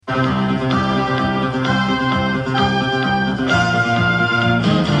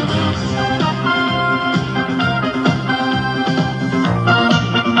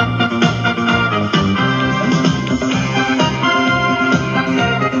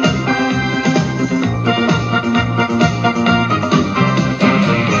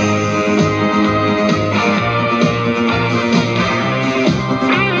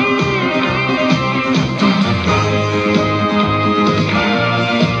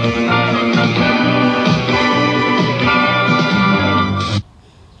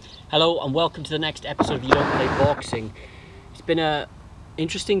Hello and welcome to the next episode of You Don't Play Boxing. It's been an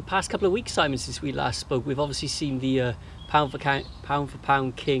interesting past couple of weeks, Simon, since we last spoke. We've obviously seen the pound for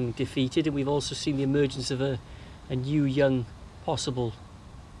pound king defeated, and we've also seen the emergence of a new young possible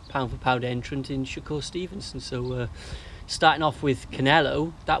pound for pound entrant in Shakur Stevenson. So starting off with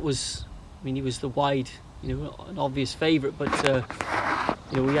Canelo, that was, I mean, he was the wide, an obvious favourite, but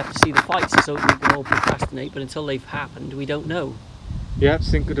we have to see the fights, so we can all procrastinate, but until they've happened, we don't know. Yeah,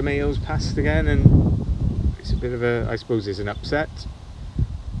 Cinco de Mayo's passed again, and it's a bit of I suppose it's an upset.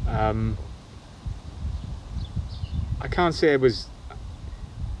 I can't say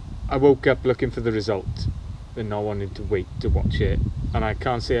I woke up looking for the result and not wanting to wait to watch it, and I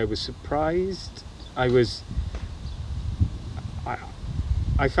can't say I was surprised. I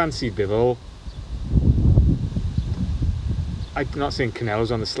fancied Bivol. I'm not saying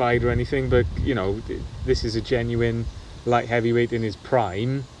Canelo's on the slide or anything, but this is a genuine light heavyweight in his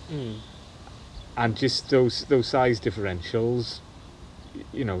prime, and just those size differentials,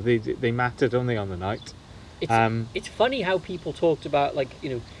 they matter, don't they, on the night? It's funny how people talked about,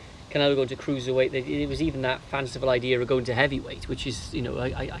 Canelo going to cruiserweight. It was even that fanciful idea of going to heavyweight, which is,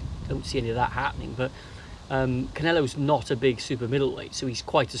 I don't see any of that happening. But Canelo's not a big super middleweight, so he's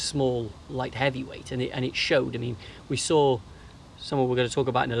quite a small light heavyweight, and it showed. I mean, we saw someone we're going to talk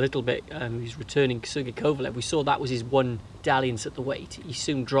about in a little bit, who's returning, Sergey Kovalev. We saw that was his one dalliance at the weight. He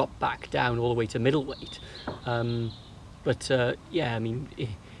soon dropped back down all the way to middleweight.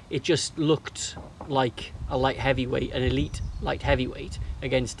 It just looked like a light heavyweight, an elite light heavyweight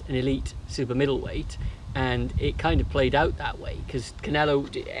against an elite super middleweight, and it kind of played out that way, because Canelo,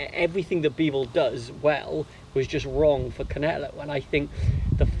 everything that Bivol does well was just wrong for Canelo. And I think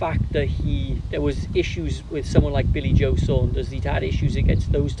the fact that there was issues with someone like Billy Joe Saunders, he'd had issues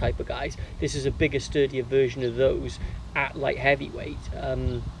against those type of guys. This is a bigger, sturdier version of those at light heavyweight.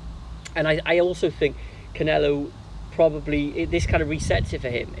 And I also think Canelo probably, this kind of resets it for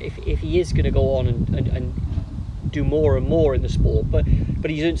him if he is going to go on and do more and more in the sport. But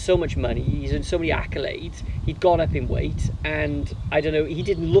he's earned so much money, he's earned so many accolades, he'd gone up in weight, and I don't know, he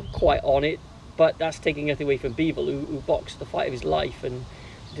didn't look quite on it. But that's taking nothing away from Bivol, who boxed the fight of his life and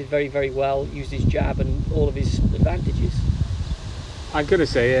did very, very well, used his jab and all of his advantages. I'm going to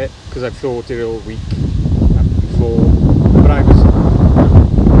say it because I've thought it all week before, but I was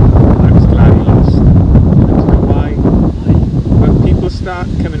glad he lost. I don't know why. When people start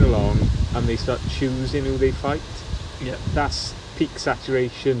coming along and they start choosing who they fight, that's peak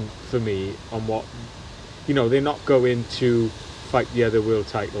saturation for me on what, they're not going to fight the other world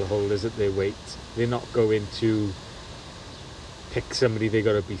title holders at their weight. They're not going to pick somebody they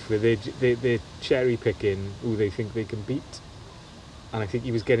got to beef with. They're cherry picking who they think they can beat. And I think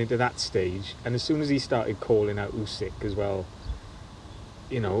he was getting to that stage. And as soon as he started calling out Usyk as well,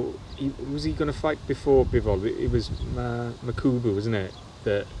 was he going to fight before Bivol? It was Makubu, wasn't it?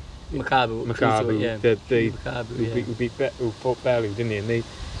 Makabu, who fought Bellew, didn't he? And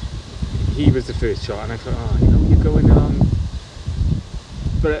he was the first shot, and I thought, you're going on.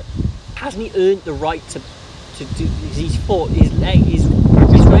 But hasn't he earned the right to do? He's fought his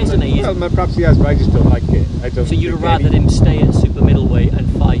resume. Well, perhaps he has, but I just don't like it. I don't. So you'd have rather him stay at super middleweight and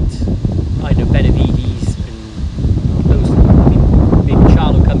fight, I don't know, Benavides and those. Maybe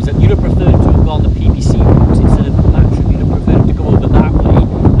Charlo comes up. You'd have preferred to have gone the PBC route instead of the Matchroom. You'd have preferred to go over that way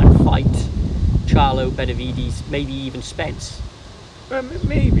and fight Charlo, Benavides, maybe even Spence.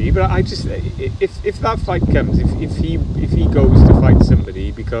 Maybe, but I just, if that fight comes, if he goes to fight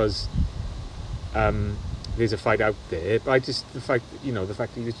somebody because there's a fight out there, but I just, the fact that he's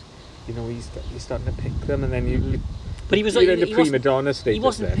starting to pick them, and then you. But he was in the prima donna status. He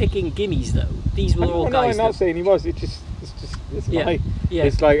wasn't picking gimmies though. These were all guys. No, I'm not saying he was. It's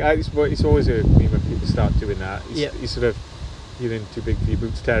always hurt me when people start doing that. You're in too big for your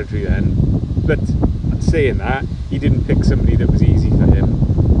boots territory then. But saying that, he didn't pick somebody that was easy for him,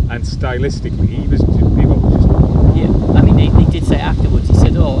 and stylistically he was just I mean, they did say afterwards, he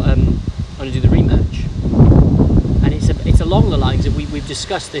said, I'm going to do the rematch, and it's along the lines of we've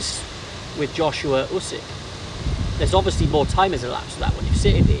discussed this with Joshua Usyk. there's obviously more time has elapsed for that one. If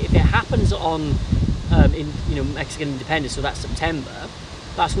it happens on in Mexican Independence, so that's September,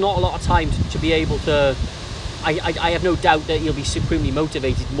 that's not a lot of time to be able to. I have no doubt that he'll be supremely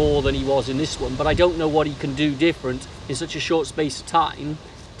motivated more than he was in this one, but I don't know what he can do different in such a short space of time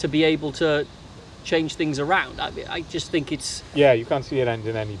to be able to change things around. I just think it's... Yeah, you can't see it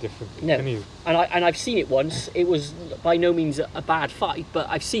ending any differently, can you? And I've seen it once. It was by no means a bad fight, but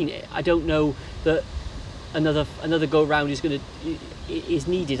I've seen it. I don't know that another go round is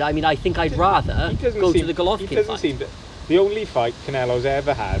needed. I mean, I think I'd rather go to the Golovkin fight. The only fight Canelo's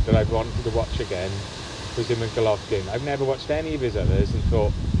ever had that I've wanted to watch again was him and Golovkin. I've never watched any of his others and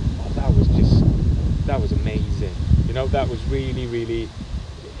thought, that was amazing. That was really, really.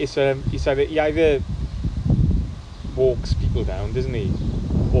 It's he either walks people down, doesn't he,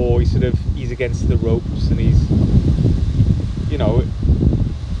 or he's against the ropes and he's, he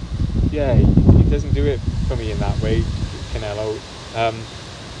doesn't do it for me in that way. Canelo,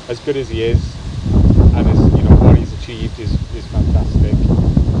 as good as he is, and as what he's achieved is fantastic.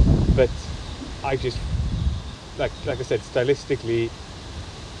 But I just, like I said, stylistically,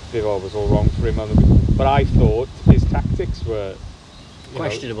 Bivol was all wrong for him. But I thought his tactics were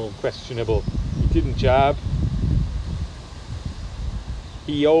questionable. He didn't jab.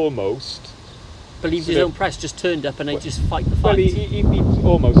 He almost believed his own press, just turned up and they just fight the fight. Well, he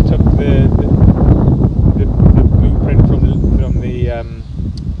almost took the blueprint from the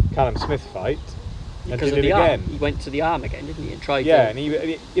Callum Smith fight and did it again. He went to the arm again, didn't he? And tried. Yeah, and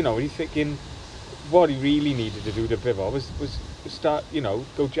he's thinking what he really needed to do to Bivol was start,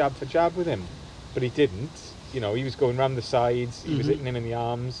 go jab for jab with him, but he didn't. He was going round the sides, he was hitting him in the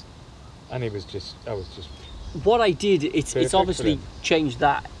arms, and I was just. What I did, it's obviously changed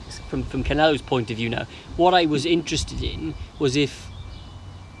that from Canelo's point of view now. What I was interested in was if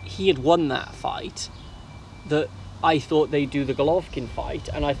he had won that fight, that I thought they'd do the Golovkin fight,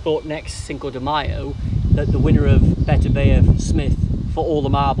 and I thought next Cinco de Mayo that the winner of Beterbiev Smith for all the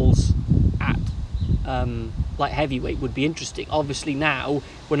marbles at light heavyweight would be interesting. Obviously now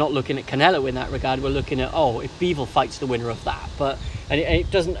we're not looking at Canelo in that regard. We're looking at if Bivol fights the winner of that, but it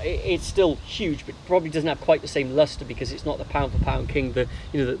doesn't. It's still huge, but probably doesn't have quite the same luster because it's not the pound for pound king,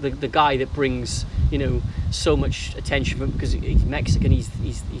 the guy that brings so much attention from, because he's Mexican. He's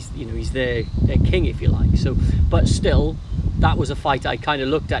their king, if you like. So, but still, that was a fight I kind of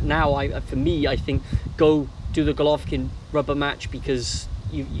looked at. Now, for me, I think go do the Golovkin rubber match because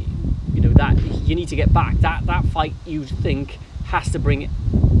that you need to get back. That fight, you think, has to bring it,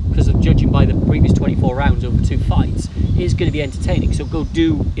 because of judging by the previous 24 rounds over 2 fights, is going to be entertaining. So go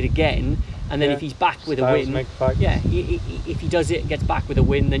do it again, and then if he's back with a win, if he does it and gets back with a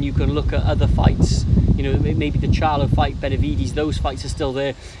win, then you can look at other fights. Maybe the Charlo fight, Benavides, those fights are still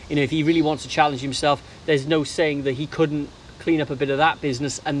there. If he really wants to challenge himself, there's no saying that he couldn't clean up a bit of that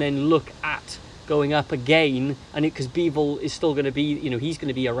business and then look at going up again, and because Bivol is still going to be, he's going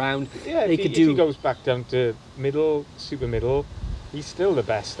to be around. Yeah, if he goes back down to middle, super middle, he's still the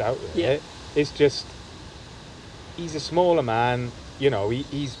best out there. Yeah. It's just he's a smaller man.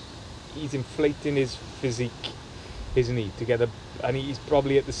 He's inflating his physique, isn't he? And he's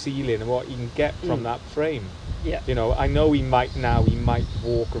probably at the ceiling of what he can get from that frame. Yeah. I know he might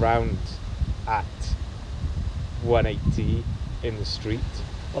walk around at 180 in the street.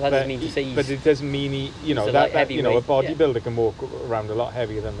 Well, that doesn't mean to say but it doesn't mean a bodybuilder can walk around a lot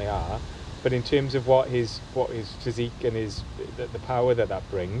heavier than they are. But in terms of what his physique and the power that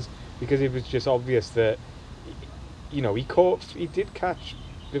brings, because it was just obvious that he did catch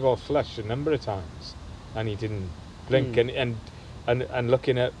Bivol flush a number of times, and he didn't blink. And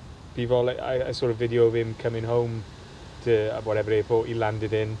looking at Bivol, I saw a video of him coming home to whatever airport he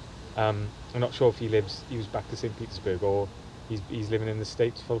landed in. I'm not sure if he was back to St. Petersburg or he's living in the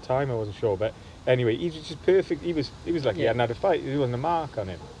States full time. I wasn't sure, but anyway, he was just perfect. He was like he hadn't had a fight. There wasn't a mark on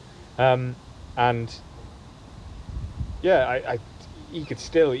him. He could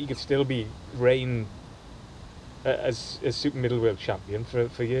still be reign as super middleweight champion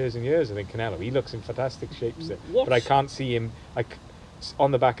for years and years. I think Canelo, he looks in fantastic shape, but I can't see him.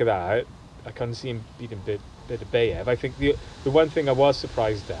 On the back of that, I can't see him beating Beterbiev. I think the one thing I was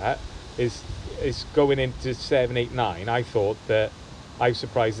surprised at is going into 7, 8, 9. I thought that I was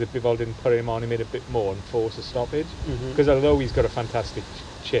surprised that Bivol didn't put him on him in a bit more and force a stoppage, because although he's got a fantastic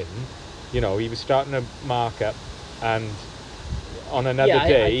chin, he was starting to mark up, and on another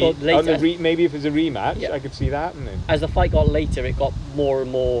day, I later, maybe if it was a rematch, I could see that happening. As the fight got later, it got more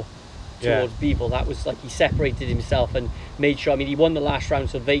and more towards Bivol. That was like he separated himself and made sure. I mean, he won the last round,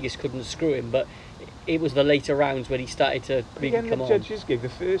 so Vegas couldn't screw him, but it was the later rounds when he started to really come on. The judges gave the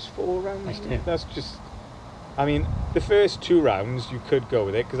first 4 rounds. That's just I mean, the first 2 rounds you could go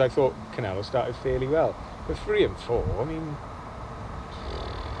with it because I thought Canelo started fairly well. But 3 and 4, I mean,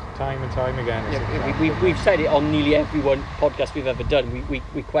 time and time again. We've said it on nearly every podcast we've ever done.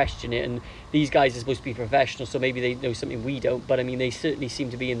 We question it, and these guys are supposed to be professional, so maybe they know something we don't. But I mean, they certainly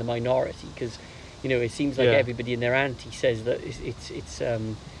seem to be in the minority because, it seems like everybody in their ante says that it's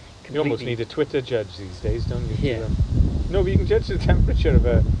You almost need a Twitter judge these days, don't you? Yeah. No, but you can judge the temperature of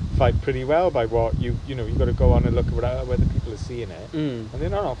a fight pretty well by what you've got to go on and look at whether people are seeing it, and they're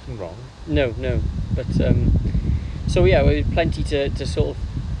not often wrong. No, but so yeah, we have plenty to sort of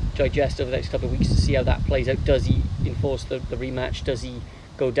digest over the next couple of weeks to see how that plays out. Does he enforce the rematch? Does he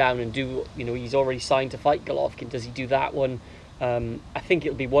go down and do? He's already signed to fight Golovkin. Does he do that one? I think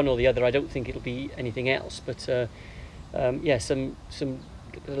it'll be one or the other. I don't think it'll be anything else. But some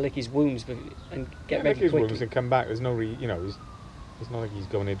lick his wounds and get ready quickly. Lick his wounds and come back. There's no it's not like he's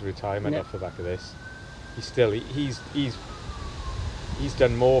going into retirement off the back of this. He's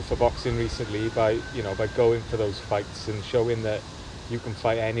done more for boxing recently by going for those fights and showing that you can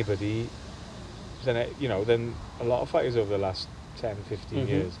fight anybody than a lot of fighters over the last 10-15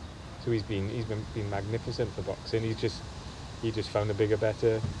 years. So he's been magnificent for boxing. He just found a bigger,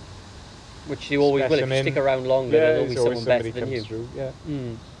 better, which you always will. If you stick around longer, there's always someone better than you. Through, yeah.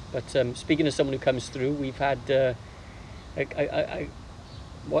 But speaking of someone who comes through, we've had a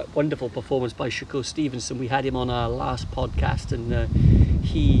wonderful performance by Shakur Stevenson. We had him on our last podcast, and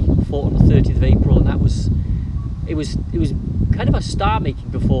he fought on the 30th of April, and it was kind of a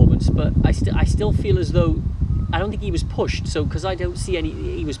star-making performance. But I still feel as though I don't think he was pushed. So because I don't see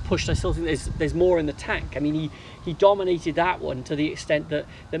he was pushed, I still think there's more in the tank. I mean, he dominated that one to the extent that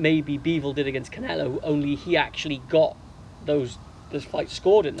maybe Bivol did against Canelo. Only he actually got those fights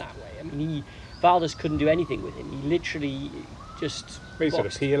scored in that way. I mean, Valdez couldn't do anything with him. He literally just. He's sort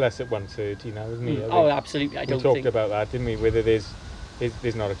of peerless at 130 now, isn't he? Oh, absolutely. We talked about that, didn't we? Whether there's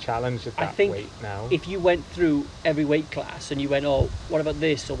not a challenge at that weight now. If you went through every weight class and you went, oh, what about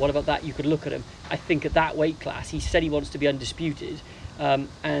this or what about that, you could look at him. I think at that weight class, he said he wants to be undisputed. And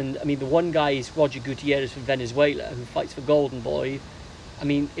I mean, the one guy is Roger Gutierrez from Venezuela, who fights for Golden Boy. I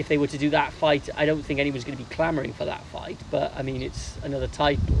mean, if they were to do that fight, I don't think anyone's going to be clamouring for that fight. But I mean, it's another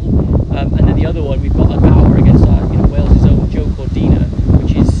title. And then the other one, we've got an hour against Wales' own Joe Cordina,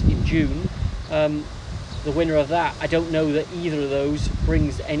 which is in June. The winner of that, I don't know that either of those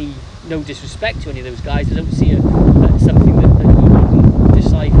brings no disrespect to any of those guys. I don't see something that he wouldn't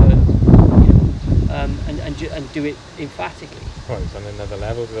decipher, and do it emphatically. Well, it's on another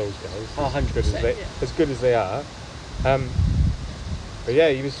level to those guys. 100%. As good as they are. But yeah,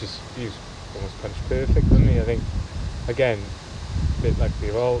 he was almost punch perfect, wasn't he? I think again, a bit like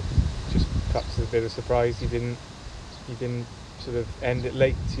Bivol, just perhaps a bit of surprise he didn't sort of end it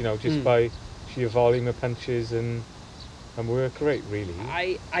late, just by sheer volume of punches and work rate, really.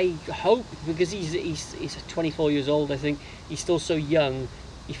 I hope, because he's 24 years old, I think he's still so young.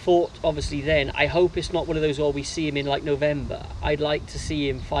 He fought obviously then. I hope it's not one of those where we see him in like November. I'd like to see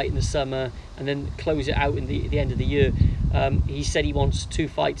him fight in the summer and then close it out in the end of the year. He said he wants 2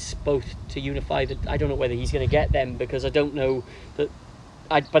 fights, both to unify. I don't know whether he's going to get them, because I don't know that.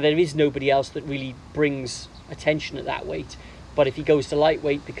 But there is nobody else that really brings attention at that weight. But if he goes to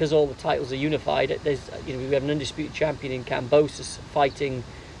lightweight, because all the titles are unified, we have an undisputed champion in Kambosos fighting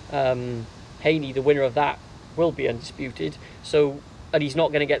Haney. The winner of that will be undisputed. So, and he's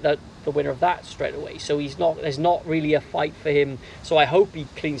not going to get the winner of that straight away. So there's not really a fight for him. So I hope he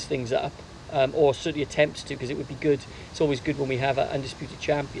cleans things up, or certainly attempts to, because it would be good. It's always good when we have an undisputed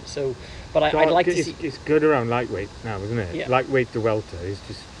champion. So, but I'd like to see. It's good around lightweight now, isn't it? Yeah. Lightweight to welter is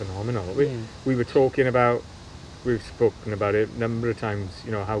just phenomenal. We were talking about. We've spoken about it a number of times,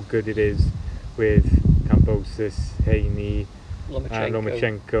 how good it is with Kambosos, Haney,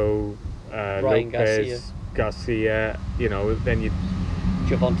 Lomachenko, Lopez, Garcia, then you...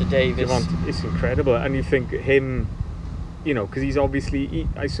 Gervonta Davis. It's incredible. And you think him, because he's obviously...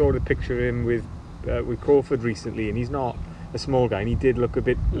 I saw the picture of him with Crawford recently, and he's not a small guy, and he did look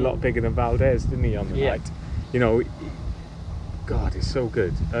a lot bigger than Valdez, didn't he, on the night? God, it's so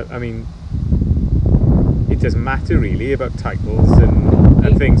good. I mean... It doesn't matter really about titles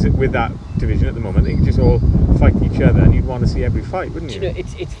and things with that division at the moment. They can just all fight each other, and you'd want to see every fight, wouldn't you?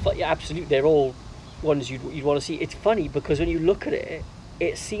 It's absolutely. They're all ones you'd want to see. It's funny because when you look at it,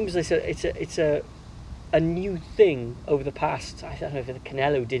 it seems like it's a new thing over the past. I don't know if the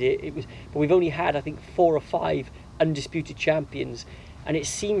Canelo did it. But we've only had, I think, 4 or 5 undisputed champions, and it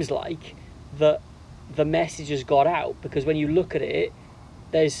seems like that the message has got out, because when you look at it.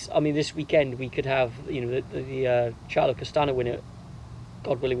 This weekend we could have, the Charlo Castano winner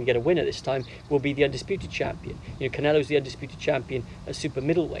God willing we get a winner this time, will be the undisputed champion. Canelo's the undisputed champion at super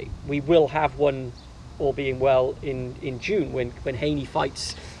middleweight. We will have one, all being well, in June when Haney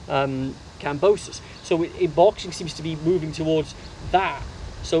fights Kambosos. So in boxing seems to be moving towards that.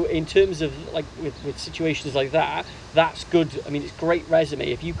 So in terms of like with situations like that, that's good. I mean, it's great resume.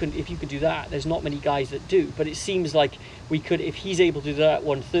 If you can do that, there's not many guys that do. But it seems like we could, if he's able to do that at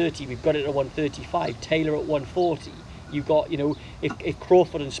 130, we've got it at 135. Taylor at 140. You've got, if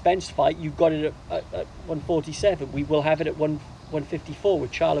Crawford and Spence fight, you've got it at 147. We will have it at 154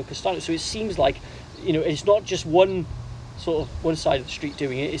 with Charlo Castano. So it seems like, it's not just one side of the street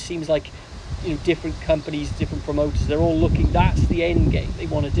doing it. It seems like, different companies, different promoters, they're all looking, that's the end game they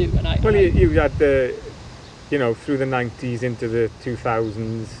want to do. And you had the, through the 90s into the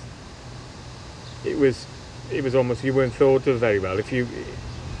 2000s, it was almost, you weren't thought of very well. If you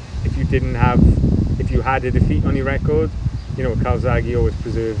had a defeat on your record, Calzaghe always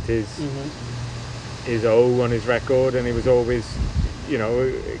preserved his O on his record, and it was always,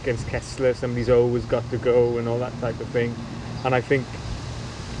 against Kessler, somebody's O was got to go and all that type of thing. And I think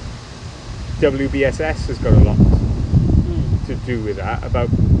WBSS has got a lot to do with that, about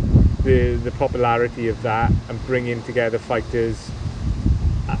the popularity of that and bringing together fighters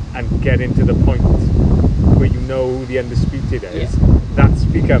and getting to the point where who the undisputed is. That's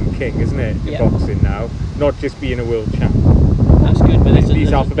become king, isn't it, in boxing now? Not just being a world champ. That's good, but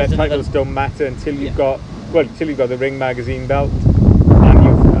these alphabet titles don't matter until you've got the Ring magazine belt, and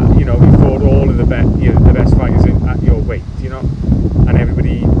you've fought all of the best fighters at your weight, and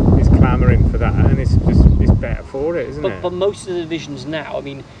everybody is clamouring for that, and it's better for it, isn't it? But most of the divisions now, I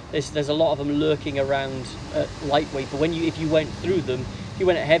mean, there's a lot of them lurking around at lightweight. But if you went through them, if you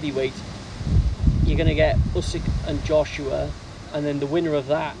went at heavyweight, you're going to get Usyk and Joshua, and then the winner of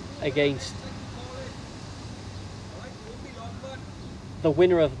that against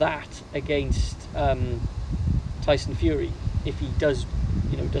Tyson Fury, if he does,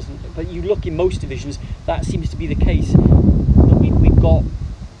 doesn't. But you look in most divisions, that seems to be the case. We've got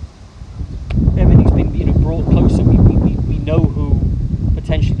everything's been brought closer. We know who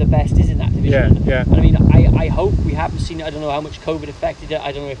potentially the best is in that division. Yeah. And I mean, I hope we haven't seen it. I don't know how much COVID affected it.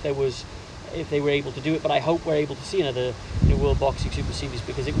 I don't know if they were able to do it, but I hope we're able to see another World Boxing Super Series,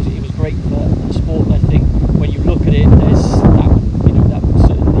 because it was great for the sport. And I think when you look at it, that would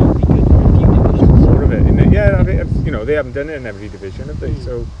certainly be good for a few divisions. More of it, isn't it? Yeah, I think they haven't done it in every division, have they?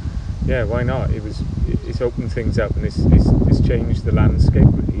 So yeah, why not? It's opened things up, and it's changed the landscape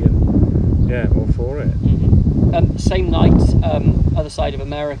really, and yeah, all for it. Same night, other side of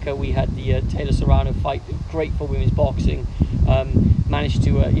America, we had the Taylor Serrano fight. Great for women's boxing. Managed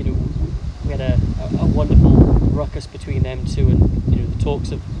to we had a wonderful ruckus between them two, and the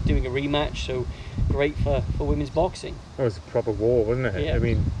talks of doing a rematch. So great for women's boxing. It was a proper war, wasn't it? Yeah. I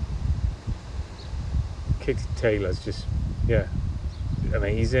mean, Katie Taylor's just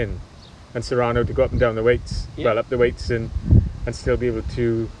amazing, and Serrano to go up and down the weights, up the weights, and still be able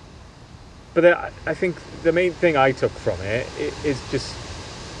to. But I think the main thing I took from it is just,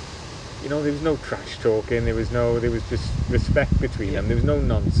 there was no trash talking. There was just respect between them. There was no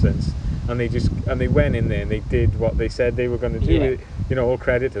nonsense, and they went in there and they did what they said they were going to do. All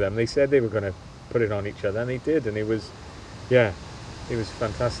credit to them. They said they were going to put it on each other, and they did, and it was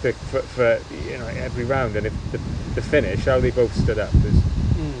fantastic for every round. And the finish, how they both stood up was.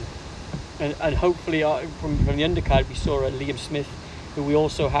 And hopefully from the undercard we saw Liam Smith, who we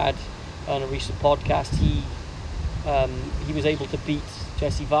also had on a recent podcast. He was able to beat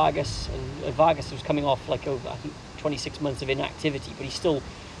Jesse Vargas, and Vargas was coming off like over, I think, 26 months of inactivity, but he still,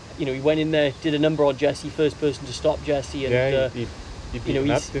 he went in there, did a number on Jesse, first person to stop Jesse, and he beat him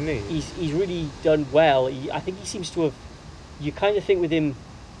up, didn't he? He's really done well. I think he seems to have. You kind of think with him,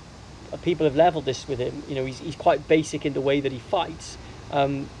 people have levelled this with him. He's quite basic in the way that he fights,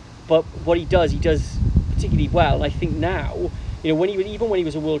 but what he does particularly well. And I think now, when he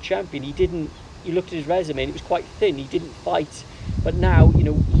was a world champion, you looked at his resume and it was quite thin. He didn't fight, but now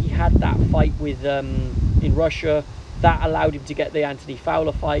he had that fight with in Russia that allowed him to get the Anthony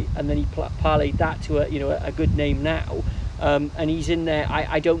Fowler fight, and then he parlayed that to a good name now, and he's in there.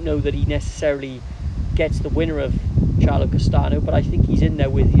 I don't know that he necessarily gets the winner of Charlo Castano, but I think he's in there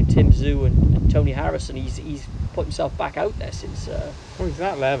with Tim Tszyu and Tony Harrison. He's put himself back out there since. He's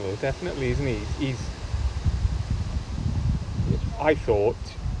that level, definitely, isn't he? I thought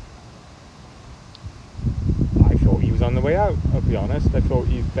he was on the way out, I'll be honest. I thought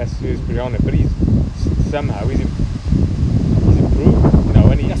his best was pretty on it, but he's improved, and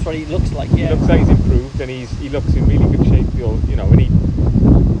that's what he looks like. He looks like he's improved, and he looks in really good shape. And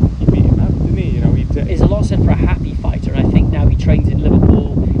he beat him up, didn't he? There's a lot said for a happy fighter, and I think now he trains in Liverpool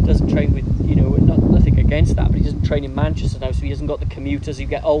train in Manchester now, so he hasn't got the commute. As you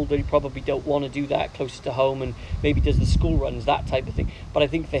get older, you probably don't want to do that closer to home, and maybe does the school runs, that type of thing. But I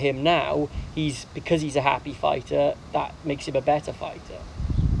think for him now, because he's a happy fighter, that makes him a better fighter.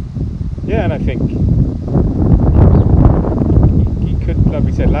 Yeah, and I think he could, like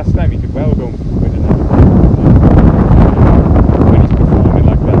we said last time, he could well go and win another fight. When he's performing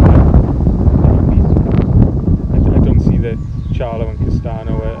like that, I don't see the Charlo and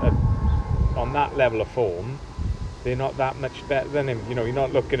Castano on that level of form. They're not that much better than him. You know, you're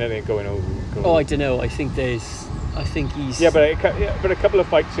not looking at it going, oh, I don't know. I think he's. Yeah, but a couple of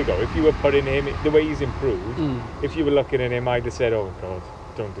fights ago, if you were putting him the way he's improved, if you were looking at him, I'd have said, "Oh God,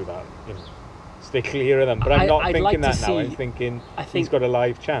 don't do that." You know, stay clear of them. But I'm not thinking like that now. I'm thinking he's got a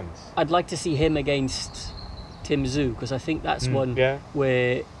live chance. I'd like to see him against Tim Tszyu, because I think that's one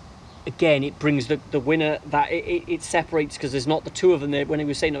where, again, it brings the winner, that it separates, because there's not the two of them there. When he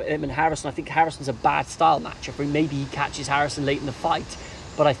was saying him and Harrison, I think Harrison's a bad style matchup. Maybe he catches Harrison late in the fight,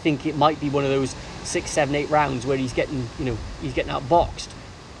 but I think it might be one of those 6, 7, 8 rounds where he's getting outboxed.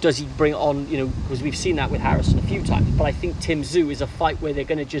 Does he bring it on? Because we've seen that with Harrison a few times. But I think Tim Tszyu is a fight where they're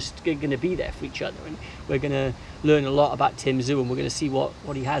going to be there for each other, and we're going to learn a lot about Tim Tszyu, and we're going to see what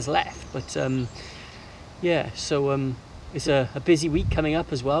he has left. But so it's a busy week coming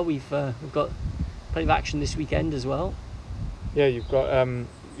up as well. We've got plenty of action this weekend as well. Yeah, you've got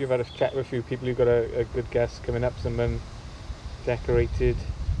you've had a chat with a few people. You've got a good guest coming up, someone decorated,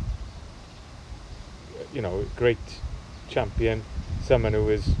 great champion, someone who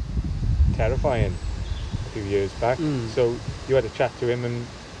was terrifying a few years back. So you had a chat to him, and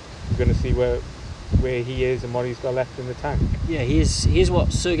we're going to see where he is and what he's got left in the tank. Yeah, here's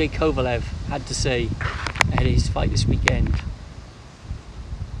what Sergey Kovalev had to say ahead of his fight this weekend. In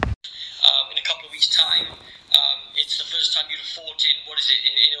a couple of weeks' time, it's the first time you'd have fought in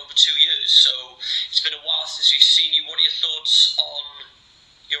over 2 years. So it's been a while since we've seen you. What are your thoughts on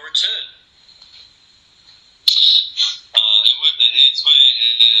your return? It's very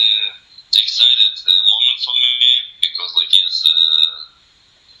excited moment for me, because 2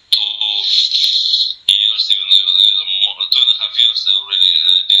 years, even a little more, 2.5 years I already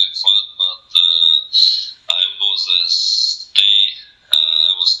didn't fight, but I was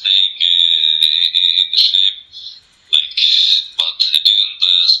staying in the shape, but I didn't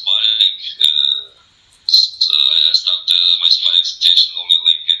sparring. So I started my sparring station only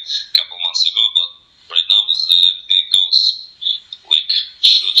a couple months ago, but right now is everything goes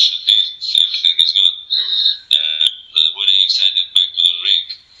should be, everything is good, and very excited back to the ring.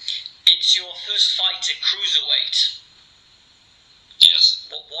 It's your first fight at Cruiserweight. Yes.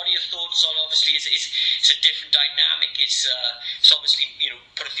 What are your thoughts on? Obviously, it's a different dynamic. It's obviously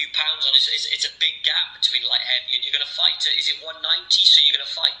put a few pounds on. It's a big gap between light heavy, and you're going to fight. Is it 190? So you're going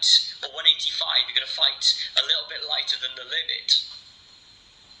to fight, or 185? You're going to fight a little bit lighter than the limit.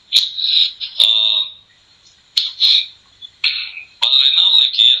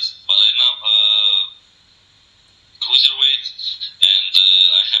 Cruiserweight, and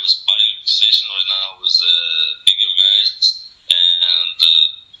I have a sparring session right now with bigger guys, and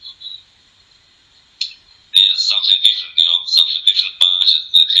something different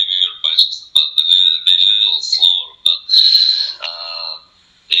punches, heavier punches, but they're a little slower, but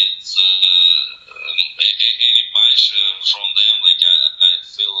it's any punch from them, I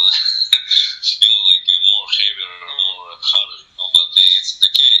feel more heavier, more harder, but it's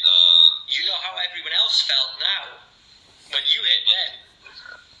okay. You know how everyone else felt now when you hit them.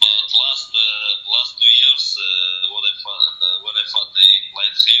 But last 2 years, when I fought in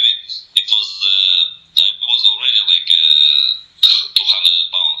light heavy, it was I was already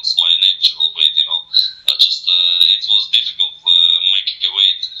 200 pounds, my natural weight. It was difficult making a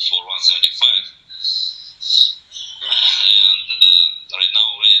weight for 175, and right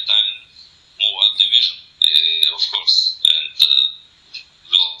now already time move up division, of course, and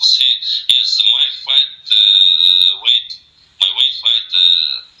we'll see. Yes, my weight fight,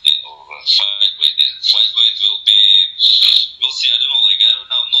 or fight weight will be, we'll see. I don't know,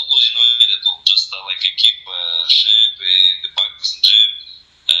 I'm not losing weight at all, just keep shape in the practice and gym,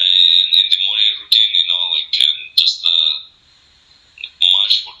 and in the morning routine, just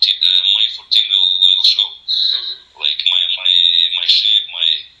May 14 will show, my shape, my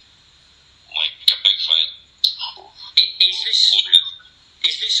comeback fight.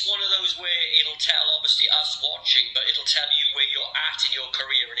 Is this one of those where it'll tell, obviously us watching, but it'll tell you where you're at in your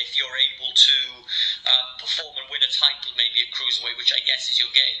career, and if you're able to perform and win a title maybe at Cruiserweight, which I guess is your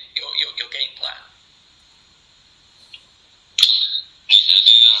game plan?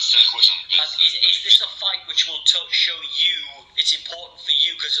 Yeah, understand the question, please. Is this a fight which will show you, it's important for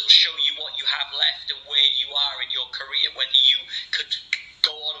you because it will show you what you have left and where you are in your career, whether you could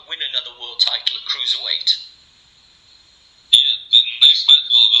go on and win another world title at Cruiserweight? Yeah, the next fight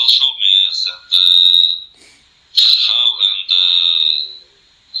will show me yes, and how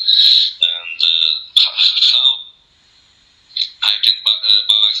how I can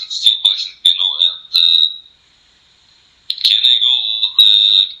box and still boxing, and can I go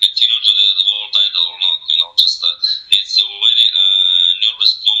continue to the world title or not? Just it's a very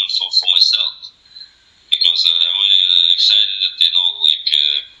nervous moment for myself because I'm very excited that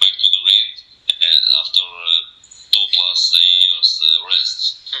back to the ring after 2+ years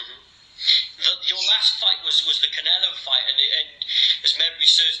rest. Mm-hmm. Your last fight was the Canelo fight, and as memory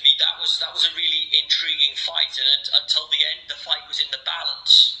serves me, that was a really intriguing fight, and until the end, the fight was in the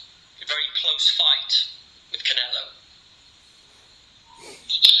balance. A very close fight with Canelo.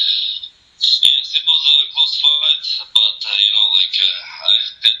 Yes, it was a close fight, but I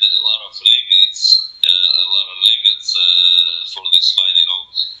had a lot of limits, for this fight.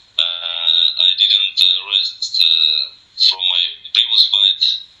 I didn't rest from my previous fight.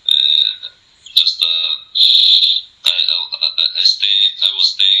 I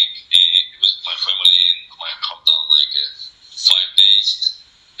was staying with my family in my hometown 5 days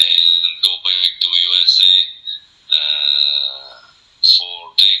and go back to USA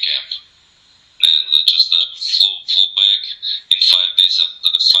for day camp. And I just flew back in 5 days after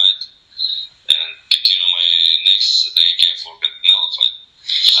the fight and continue my next day camp for Canelo fight.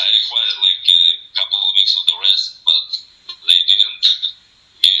 I required a couple of weeks of the rest, but they didn't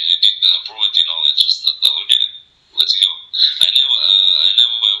approve it. I just thought, okay, let's go. I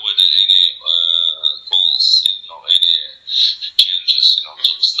never avoid any goals, any challenges.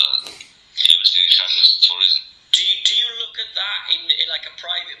 Just everything happens for a reason. Do you look at that in like a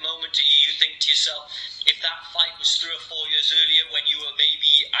private moment? Do you think to yourself, if that fight was 3 or 4 years earlier, when you were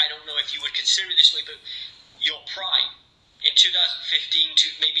maybe, I don't know if you would consider it this way, but your prime in 2015 to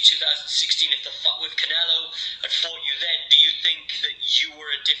maybe 2016, if the fight with Canelo had fought you then, do you think that you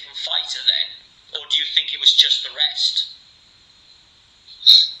were a different fighter then, or do you think it was just the rest?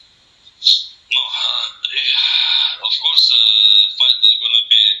 No, of course, fight is gonna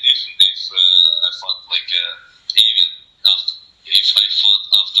be different if I fought even after. If I fought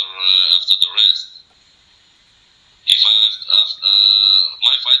after the rest. If I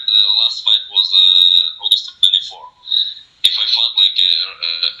my fight, last fight was August 24. If I fought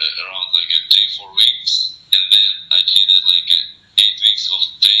around 3-4 weeks, and then I did 8 weeks of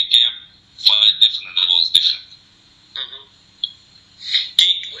training camp, fight definitely was different. Mm-hmm.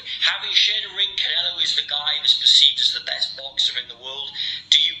 Having shared a ring, Canelo is the guy that's perceived as the best boxer in the world.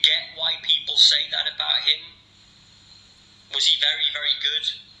 Do you get why people say that about him? Was he very, very good?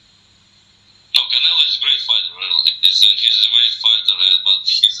 No, Canelo is a great fighter. Really, he's a great fighter, but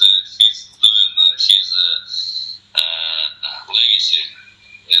he's doing his legacy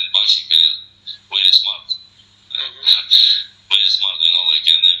and boxing career very smart. Mm-hmm. Very smart, and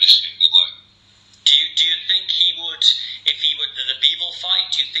I wish him good luck. Do you think he would, if he would the Bivol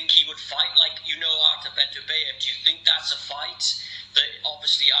fight, do you think he would fight Arthur Beterbiev? Do you think that's a fight that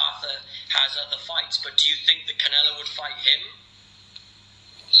obviously Arthur has other fights, but do you think that Canelo would fight him?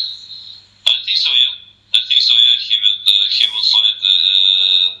 I think so, yeah. He will fight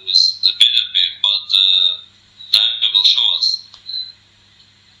with the Beterbiev, but time will show us.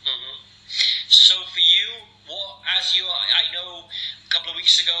 Mm-hmm. So for you, I know a couple of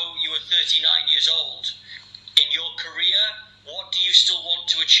weeks ago you were 39 years old. In your career, what do you still want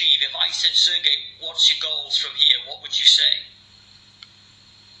to achieve? If I said, Sergey, what's your goals from here? What would you say?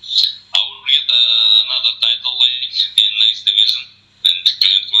 I will get another title in next division and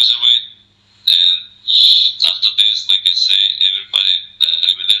in Cruiserweight. And after this, like I say, everybody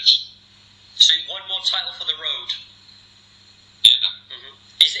arrivederci. So one more title for the road. Yeah. Mm-hmm.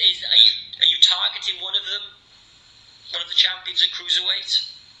 Are you targeting one of them? One of the champions at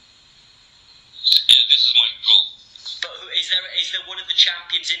Cruiserweight? Yeah, this is my goal. But is there one of the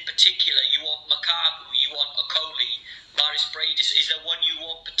champions in particular? You want Makabu, you want Okoli, Maris Bradis. Is there one you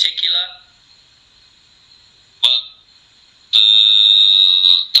want particular? But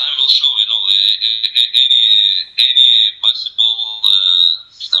time will show. Any possible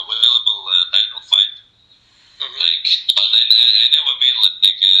available title fight. Mm-hmm. But I never been a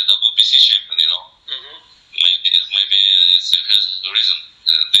WBC champion. Mm-hmm. Maybe it has a reason.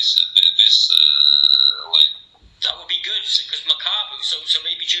 This line. That would be good because Makabu. So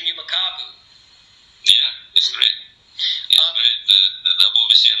maybe Junior Makabu. Yeah, it's great. It's great. The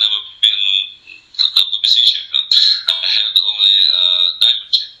WBC, I never been the WBC champion. I had only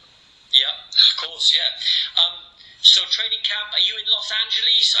diamond champion. training camp? Are you in Los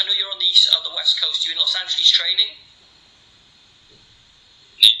Angeles? I know you're on the West Coast. Are you in Los Angeles training?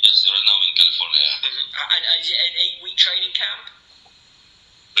 Yes, right now in California. And is it an 8-week training camp?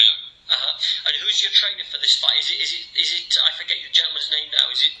 Yeah. And who's your trainer for this fight? Is it? I forget your gentleman's name now.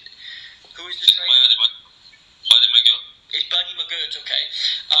 Who is the trainer? Buddy McGirt. It's Buddy McGirt. Okay.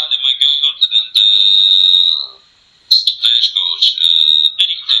 Buddy McGirt and French coach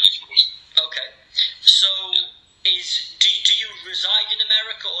Tervel Pulev. Okay. So, do you reside in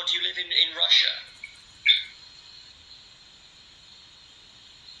America or do you live in Russia?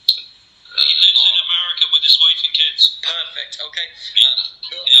 He lives in America with his wife and kids. Perfect. Okay.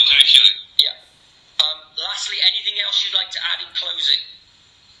 I'm very curious. Yeah. Lastly, anything else you'd like to add in closing?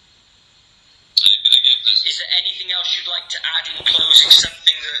 Is there anything else you'd like to add in closing?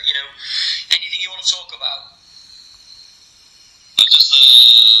 Something that, anything you want to talk about? I just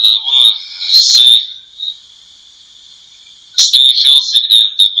want to say, stay healthy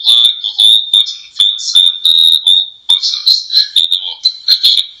and good luck to all boxing fans and all boxers in the world.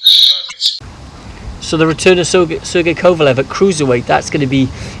 Perfect. So the return of Sergey Kovalev at Cruiserweight, that's going to be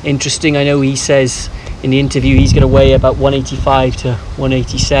interesting. I know he says in the interview he's going to weigh about 185 to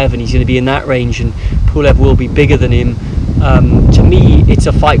 187. He's going to be in that range, and Pulev will be bigger than him. To me, it's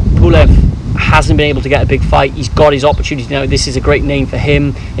a fight. Pulev hasn't been able to get a big fight. He's got his opportunity now. This is a great name for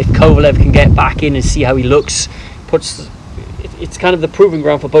him. If Kovalev can get back in and see how he looks, it's kind of the proving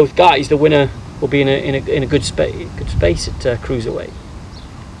ground for both guys. The winner will be in a good space at Cruiserweight.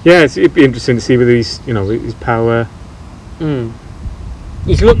 Yeah, it'd be interesting to see whether his power.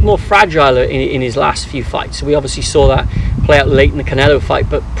 He's looked more fragile in his last few fights. We obviously saw that play out late in the Canelo fight,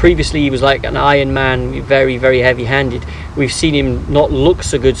 but previously he was like an Iron Man, very, very heavy-handed. We've seen him not look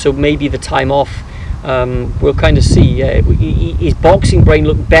so good, so maybe the time off, we'll kind of see. His boxing brain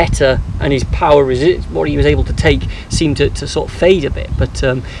looked better, and his power, what he was able to take, seemed to sort of fade a bit. But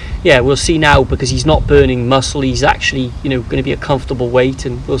we'll see now, because he's not burning muscle. He's actually going to be a comfortable weight,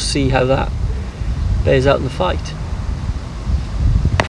 and we'll see how that bears out in the fight.